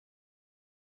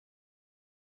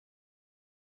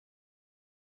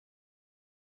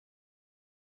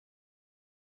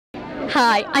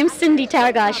Hi, I'm Cindy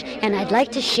Targosh, and I'd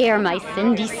like to share my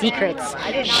Cindy secrets.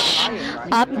 Shh.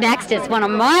 Up next is one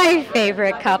of my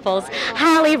favorite couples,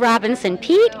 Holly Robinson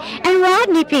Peete and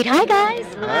Rodney Peete. Hi, guys.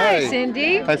 Hi,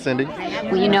 Cindy. Hi, Cindy.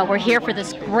 Well, you know, we're here for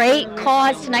this great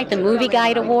cause tonight, the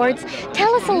Movieguide Awards.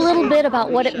 Tell us a little bit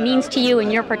about what it means to you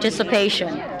and your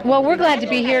participation. Well, we're glad to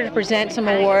be here to present some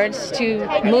awards to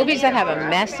movies that have a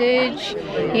message.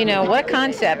 You know, what a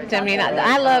concept. I mean,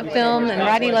 I love film, and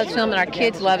Rodney loves film, and our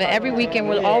kids love it. Every weekend,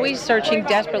 we're always searching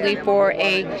desperately for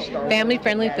a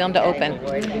family-friendly film to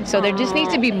open. So there just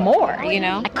needs to be more, you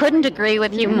know. I couldn't agree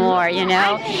with you more, you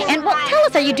know. And well, tell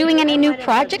us, are you doing any new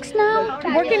projects now?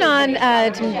 Working on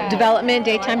some development,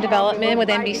 daytime development with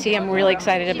NBC. I'm really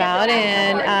excited about,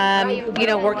 and you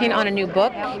know, working on a new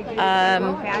book.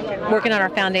 Working on our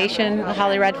foundation, the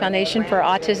Holly Rod Foundation for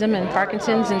autism and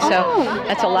Parkinson's, and so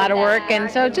that's a lot of work. And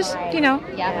so just, you know,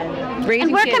 raising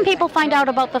And where kids. can people find out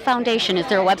about the foundation? Is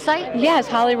there a website? Yes,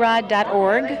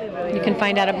 hollyrod.org. You can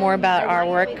find out more about our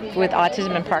work with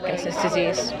autism and Parkinson's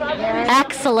disease.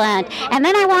 Excellent. And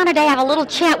then I wanted to have a little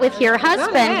chat with your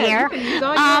husband here,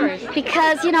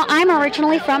 because you know I'm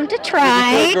originally from Detroit.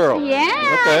 Detroit girl.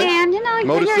 Yeah, Okay. and you know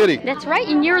Motor you're- City. That's right,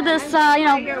 and you're this you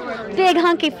know big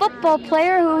hunky football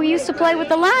player who used to play with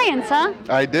the Lions, huh?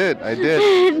 I did.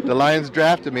 The Lions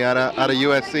drafted me out of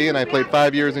USC, and I played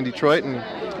 5 years in Detroit, and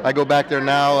I go back there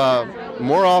now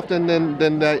more often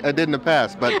than I did in the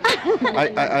past. But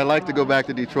I like to go back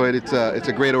to Detroit. It's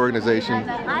a great organization,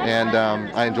 and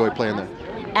I enjoy playing there.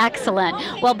 Excellent.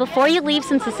 Well, before you leave,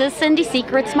 since this is Cindy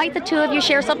Secrets, might the two of you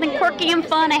share something quirky and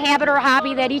fun, a habit or a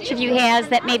hobby that each of you has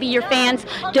that maybe your fans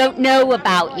don't know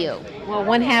about you? Well,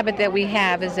 one habit that we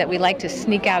have is that we like to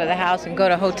sneak out of the house and go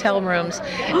to hotel rooms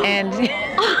and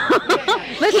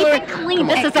Keep it clean.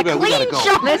 This is a We gotta clean go.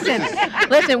 show.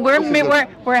 listen,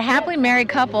 we're a happily married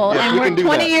couple, Yes, and we we're can do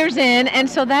 20 that. years in, and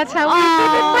so that's how we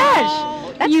keep it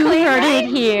fresh. That's You clean, heard right? it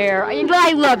here.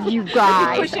 I love you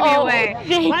guys. Pushing me away.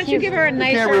 Thank Why don't you give her a We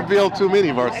nicer? can't reveal too many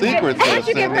of our secrets. Why there, don't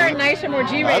you give her a Cindy. nicer, more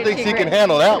G-rated I think she secret? can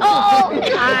handle that one.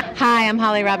 Hi, I'm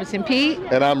Holly Robinson Peete,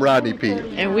 And I'm Rodney Peete.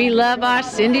 and we love our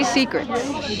Cindy Secrets.